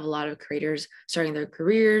democratization of a lot of creators starting their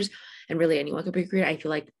careers, and really anyone could be a creator, I feel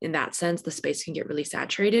like in that sense, the space can get really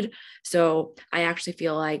saturated. So I actually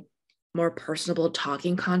feel like more personable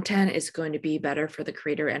talking content is going to be better for the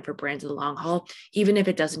creator and for brands in the long haul, even if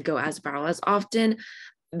it doesn't go as viral as often.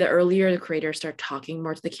 The earlier the creators start talking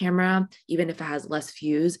more to the camera, even if it has less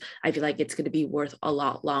views, I feel like it's going to be worth a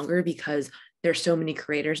lot longer because there's so many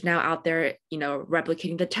creators now out there,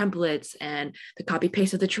 replicating the templates and the copy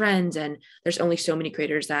paste of the trends. And there's only so many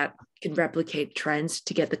creators that can replicate trends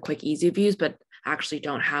to get the quick, easy views, but actually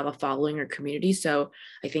don't have a following or community. So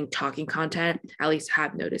I think talking content, at least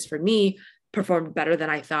have noticed for me, performed better than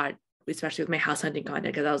I thought, especially with my house hunting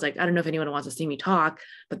content. Cause I was like, I don't know if anyone wants to see me talk,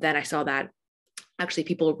 but then I saw that actually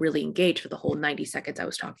people really engaged for the whole 90 seconds I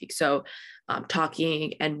was talking. So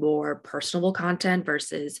talking and more personable content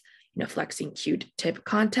versus, flexing cute tip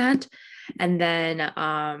content. And then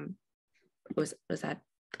was that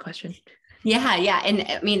the question? Yeah. And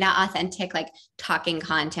I mean, that authentic, like talking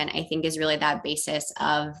content, I think is really that basis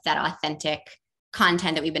of that authentic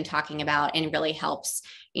content that we've been talking about, and really helps,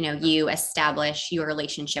 you establish your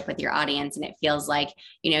relationship with your audience. And it feels like,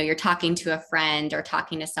 you're talking to a friend or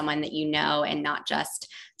talking to someone that and not just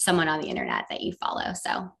someone on the internet that you follow.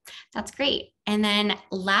 So that's great. And then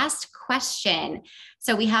last question.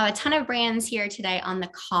 So we have a ton of brands here today on the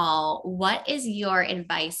call. What is your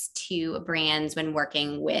advice to brands when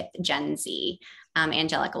working with Gen Z?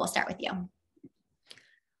 Angelica, we'll start with you.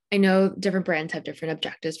 I know different brands have different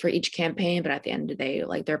objectives for each campaign, but at the end of the day,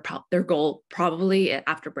 like their goal probably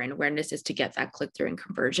after brand awareness is to get that click through and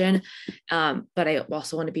conversion. But I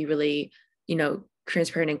also want to be really,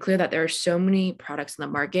 transparent and clear that there are so many products in the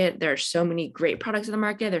market. There are so many great products in the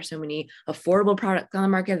market. There's so many affordable products on the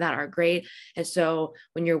market that are great. And so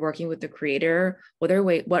when you're working with the creator, whatever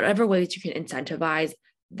way that you can incentivize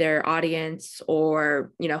their audience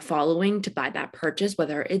or, following to buy that purchase,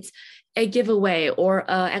 whether it's a giveaway or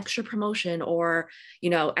a extra promotion or,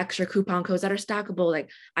 extra coupon codes that are stackable. Like,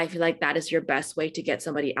 I feel like that is your best way to get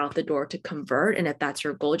somebody out the door to convert. And if that's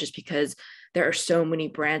your goal, just because there are so many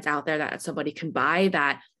brands out there that somebody can buy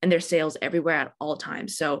that, and there's sales everywhere at all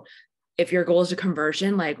times. So if your goal is a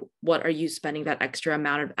conversion, like, what are you spending that extra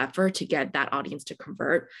amount of effort to get that audience to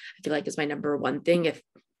convert? I feel like is my number one thing. If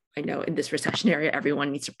I know in this recession area,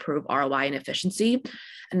 everyone needs to prove ROI and efficiency.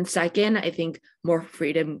 And second, I think more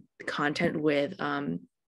freedom content with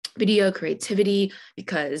video creativity,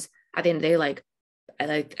 because at the end of the day, like,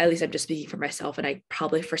 at least I'm just speaking for myself, and I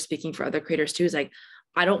probably for speaking for other creators too, is like,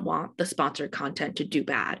 I don't want the sponsored content to do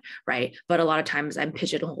bad, right? But a lot of times I'm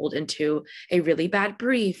pigeonholed into a really bad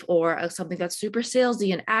brief or something that's super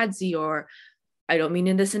salesy and adsy, or I don't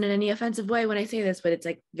mean this in any offensive way when I say this, but it's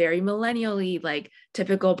like very millennially, like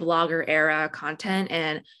typical blogger era content.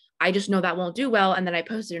 And I just know that won't do well. And then I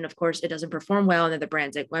post it, and of course it doesn't perform well. And then the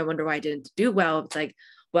brand's like, well, I wonder why I didn't do well. It's like,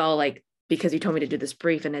 well, like, because you told me to do this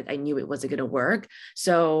brief and I knew it wasn't going to work.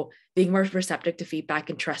 So being more receptive to feedback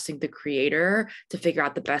and trusting the creator to figure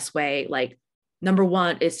out the best way, like, number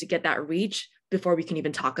one is to get that reach before we can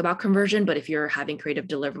even talk about conversion. But if you're having creative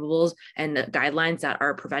deliverables and guidelines that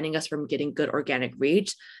are preventing us from getting good organic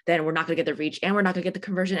reach, then we're not going to get the reach and we're not going to get the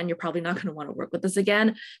conversion, and you're probably not going to want to work with us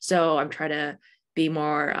again. So I'm trying to be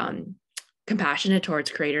more compassionate towards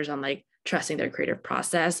creators on like trusting their creative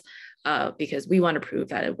process, because we want to prove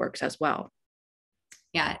that it works as well.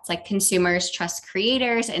 Yeah, it's like consumers trust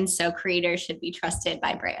creators, and so creators should be trusted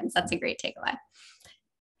by brands. That's a great takeaway.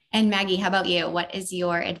 And Maggie, how about you? What is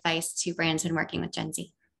your advice to brands when working with Gen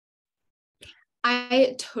Z?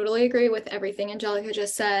 I totally agree with everything Angelica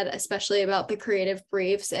just said, especially about the creative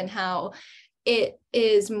briefs and how it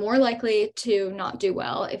is more likely to not do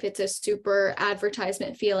well if it's a super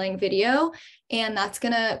advertisement feeling video. And that's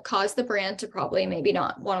going to cause the brand to probably maybe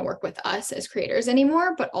not want to work with us as creators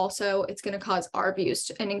anymore, but also it's going to cause our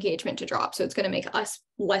views and engagement to drop. So it's going to make us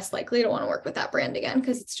less likely to want to work with that brand again,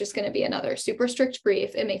 because it's just going to be another super strict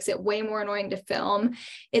brief. It makes it way more annoying to film.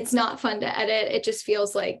 It's not fun to edit. It just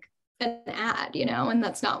feels like an ad, and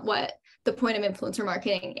that's not what the point of influencer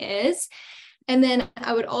marketing is. And then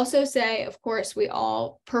I would also say, of course, we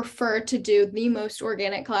all prefer to do the most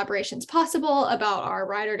organic collaborations possible about our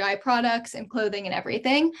ride or die products and clothing and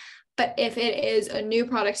everything. But if it is a new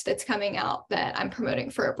product that's coming out that I'm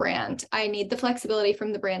promoting for a brand, I need the flexibility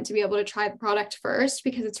from the brand to be able to try the product first,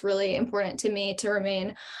 because it's really important to me to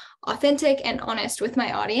remain authentic and honest with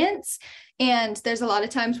my audience. And there's a lot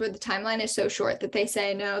of times where the timeline is so short that they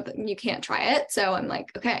say, no, you can't try it. So I'm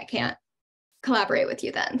like, okay, I can't collaborate with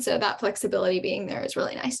you then. So that flexibility being there is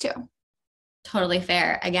really nice too. Totally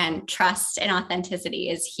fair. Again, trust and authenticity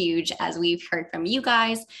is huge, as we've heard from you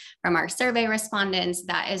guys, from our survey respondents.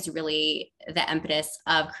 That is really the impetus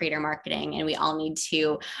of creator marketing. And we all need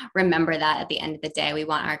to remember that at the end of the day, we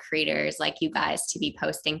want our creators like you guys to be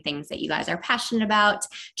posting things that you guys are passionate about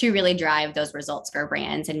to really drive those results for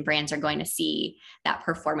brands. And brands are going to see that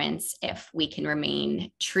performance if we can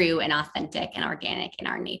remain true and authentic and organic in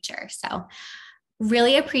our nature. So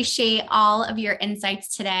really appreciate all of your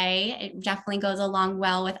insights today. It definitely goes along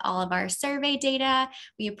well with all of our survey data.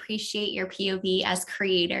 We appreciate your POV as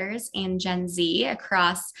creators and Gen Z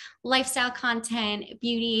across lifestyle content,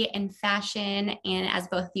 beauty, and fashion, and as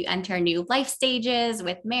both of you enter new life stages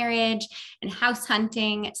with marriage and house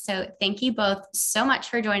hunting. So thank you both so much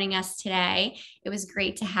for joining us today. It was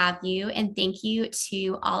great to have you, and thank you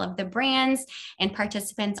to all of the brands and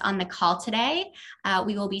participants on the call today.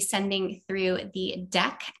 We will be sending through the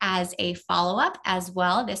deck as a follow-up as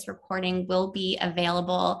well. This recording will be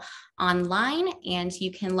available online, and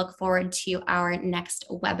you can look forward to our next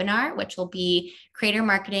webinar, which will be Creator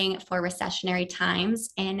Marketing for Recessionary Times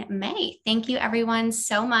in May. Thank you everyone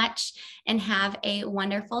so much, and have a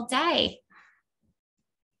wonderful day.